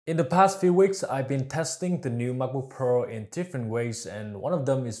In the past few weeks, I've been testing the new MacBook Pro in different ways, and one of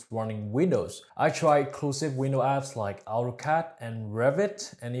them is running Windows. I tried exclusive window apps like AutoCAD and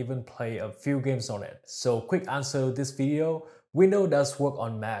Revit and even play a few games on it. So quick answer to this video, Windows does work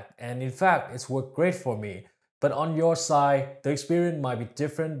on Mac, and in fact, it's worked great for me. But on your side, the experience might be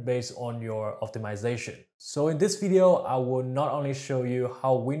different based on your optimization. So in this video, I will not only show you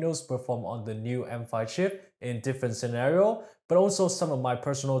how Windows perform on the new M5 chip in different scenarios, but also some of my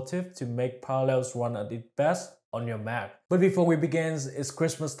personal tips to make Parallels run at its best on your Mac. But before we begin, it's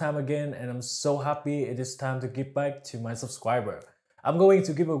Christmas time again, and I'm so happy it is time to give back to my subscriber. I'm going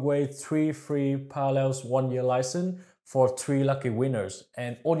to give away 3 free Parallels 1-year license for 3 lucky winners,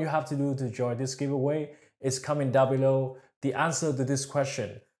 and all you have to do to join this giveaway is comment down below the answer to this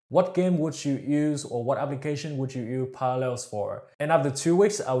question. What game would you use or what application would you use Parallels for? And after 2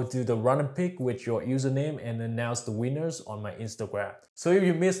 weeks, I will do the random pick with your username and announce the winners on my Instagram. So if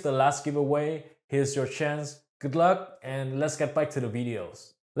you missed the last giveaway, here's your chance. Good luck, and let's get back to the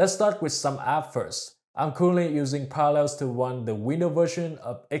videos. Let's start with some app first. I'm currently using Parallels to run the Windows version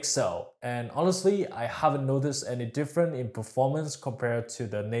of Excel, and honestly, I haven't noticed any difference in performance compared to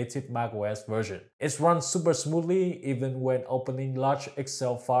the native macOS version. It's run super smoothly even when opening large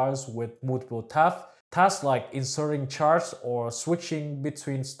Excel files with multiple tabs. Tasks like inserting charts or switching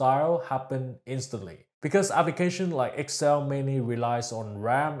between styles happen instantly. Because application like Excel mainly relies on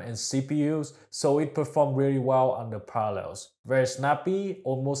RAM and CPUs, so it performs really well under Parallels. Very snappy,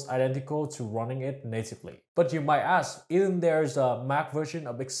 almost identical to running it natively. But you might ask, isn't there a Mac version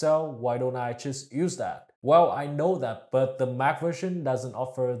of Excel, why don't I just use that? Well, I know that, but the Mac version doesn't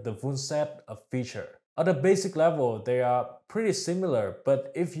offer the full set of features. At a basic level, they are pretty similar,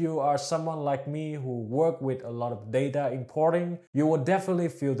 but if you are someone like me who work with a lot of data importing, you will definitely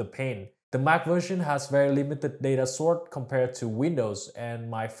feel the pain. The Mac version has very limited data sort compared to Windows, and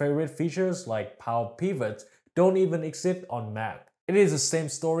my favorite features like Power Pivot don't even exist on Mac. It is the same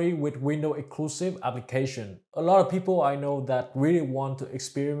story with Windows exclusive application. A lot of people I know that really want to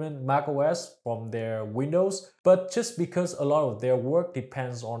experiment macOS from their Windows, but just because a lot of their work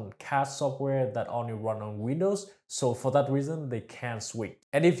depends on CAD software that only run on Windows, so for that reason they can't switch.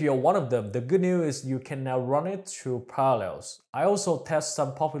 And if you're one of them, the good news is you can now run it through Parallels. I also test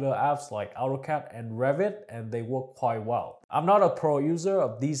some popular apps like AutoCAD and Revit, and they work quite well. I'm not a pro user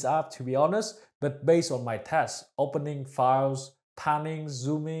of these apps to be honest, but based on my tests, opening files, panning,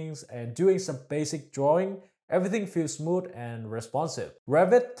 zoomings, and doing some basic drawing, everything feels smooth and responsive.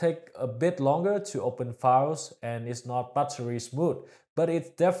 Revit takes a bit longer to open files and is not buttery smooth, but it's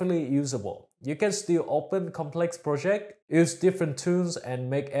definitely usable. You can still open complex projects, use different tools, and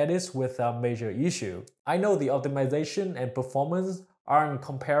make edits without major issue. I know the optimization and performance aren't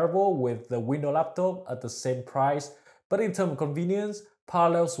comparable with the Windows laptop at the same price, but in terms of convenience,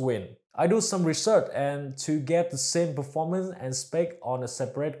 Parallels win. I do some research, and to get the same performance and spec on a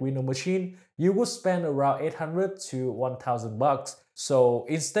separate Windows machine, you would spend around 800 to 1000 bucks. So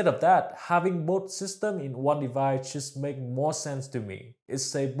instead of that, having both systems in one device just makes more sense to me. It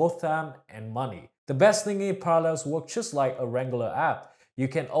saves both time and money. The best thing is Parallels work just like a regular app. You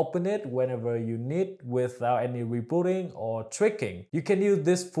can open it whenever you need without any rebooting or tricking. You can use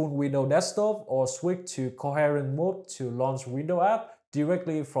this full Windows desktop or switch to coherent mode to launch Windows app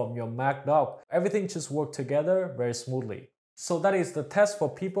directly from your Mac dock. Everything just works together very smoothly. So that is the test for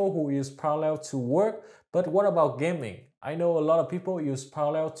people who use Parallel to work, but what about gaming? I know a lot of people use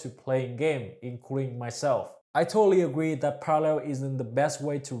Parallel to playing game, including myself. I totally agree that Parallel isn't the best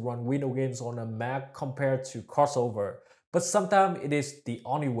way to run Windows games on a Mac compared to Crossover, but sometimes it is the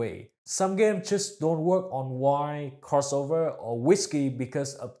only way. Some games just don't work on Wine, Crossover, or Whiskey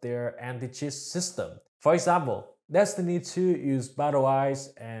because of their anti-cheat system. For example, Destiny 2 use Battle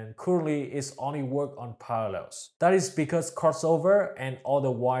Eyes and currently it's only work on Parallels. That is because Crossover and all the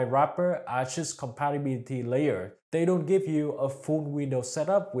wire wrapper are just compatibility layer. They don't give you a full Windows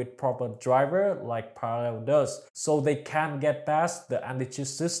setup with proper driver like Parallel does, so they can't get past the anti-cheat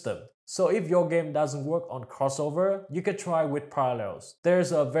system. So if your game doesn't work on Crossover, you can try with Parallels.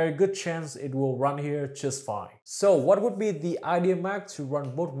 There's a very good chance it will run here just fine. So what would be the ideal Mac to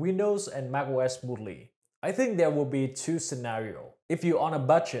run both Windows and macOS smoothly? I think there will be 2 scenarios. If you're on a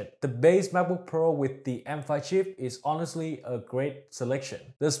budget, the base MacBook Pro with the M5 chip is honestly a great selection.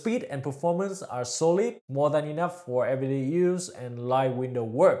 The speed and performance are solid, more than enough for everyday use and light window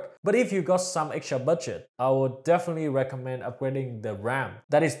work. But if you got some extra budget, I would definitely recommend upgrading the RAM.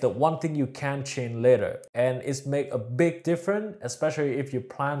 That is the one thing you can change later, and it's make a big difference, especially if you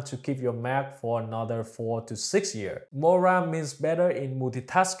plan to keep your Mac for another 4 to 6 years. More RAM means better in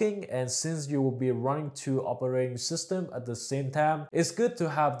multitasking, and since you will be running 2 operating systems at the same time, RAM, it's good to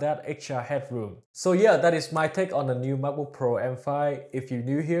have that extra headroom. So yeah, that is my take on the new MacBook Pro M5. If you're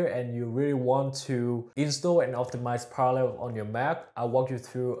new here and you really want to install and optimize Parallel on your Mac, I'll walk you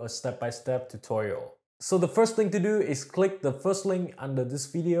through a step-by-step tutorial. So the first thing to do is click the first link under this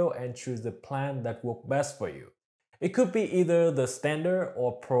video and choose the plan that works best for you. It could be either the Standard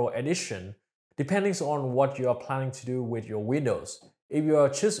or Pro Edition, depending on what you are planning to do with your Windows. If you are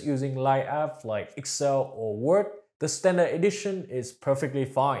just using light apps like Excel or Word, the Standard Edition is perfectly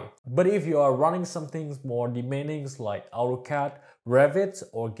fine. But if you are running something more demanding like AutoCAD, Revit,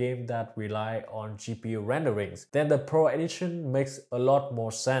 or games that rely on GPU renderings, then the Pro Edition makes a lot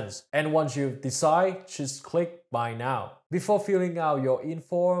more sense. And once you decide, just click Buy Now. Before filling out your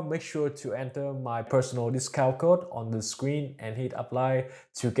info, make sure to enter my personal discount code on the screen and hit apply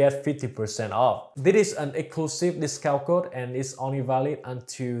to get 50% off. This is an exclusive discount code and it's only valid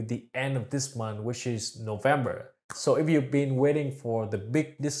until the end of this month, which is November. So if you've been waiting for the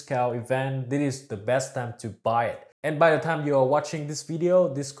big discount event, this is the best time to buy it. And by the time you are watching this video,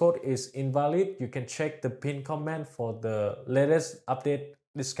 this code is invalid. You can check the pinned comment for the latest update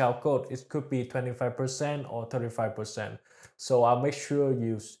discount code. It could be 25% or 35%. So I'll make sure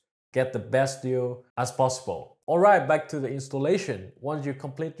you get the best deal as possible. Alright, back to the installation. Once you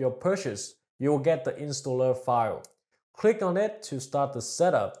complete your purchase, you will get the installer file. Click on it to start the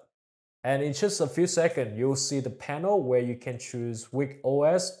setup. And in just a few seconds, you'll see the panel where you can choose which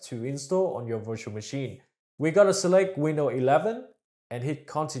OS to install on your virtual machine. We gotta select Windows 11 and hit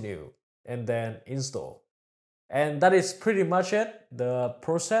continue and then install. And that is pretty much it. The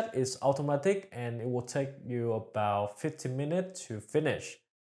process is automatic and it will take you about 15 minutes to finish.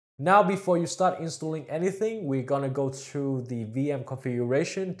 Now before you start installing anything, we're gonna go through the VM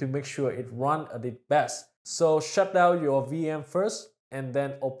configuration to make sure it runs at its best. So shut down your VM first and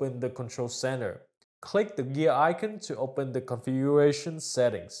then open the control center. Click the gear icon to open the configuration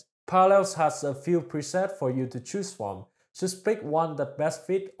settings. Parallels has a few presets for you to choose from. Just pick one that best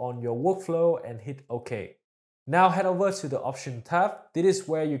fits on your workflow and hit OK. Now head over to the Option tab. This is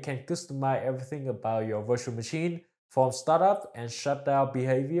where you can customize everything about your virtual machine, from startup and shutdown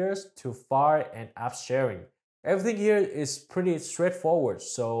behaviors to file and app sharing. Everything here is pretty straightforward,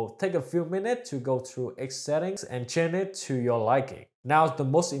 so take a few minutes to go through X settings and change it to your liking. Now the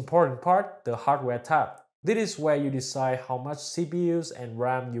most important part, the hardware tab. This is where you decide how much CPUs and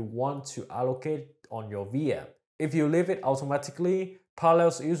RAM you want to allocate on your VM. If you leave it automatically,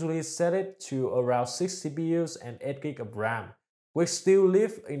 Parallels usually set it to around 6 CPUs and 8 GB of RAM, which still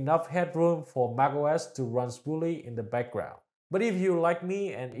leave enough headroom for macOS to run smoothly in the background. But if you like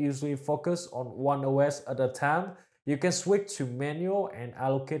me and usually focus on one OS at a time, you can switch to manual and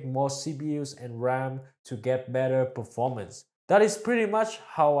allocate more CPUs and RAM to get better performance. That is pretty much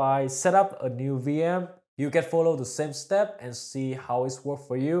how I set up a new VM. You can follow the same step and see how it's worked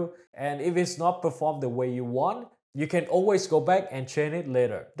for you. And if it's not performed the way you want, you can always go back and change it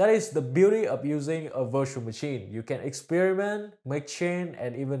later. That is the beauty of using a virtual machine. You can experiment, make change,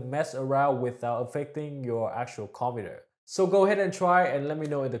 and even mess around without affecting your actual computer. So go ahead and try and let me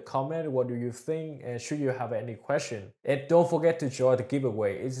know in the comment what do you think and should you have any question. And don't forget to join the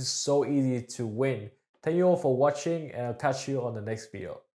giveaway. It is so easy to win. Thank you all for watching and I'll catch you on the next video.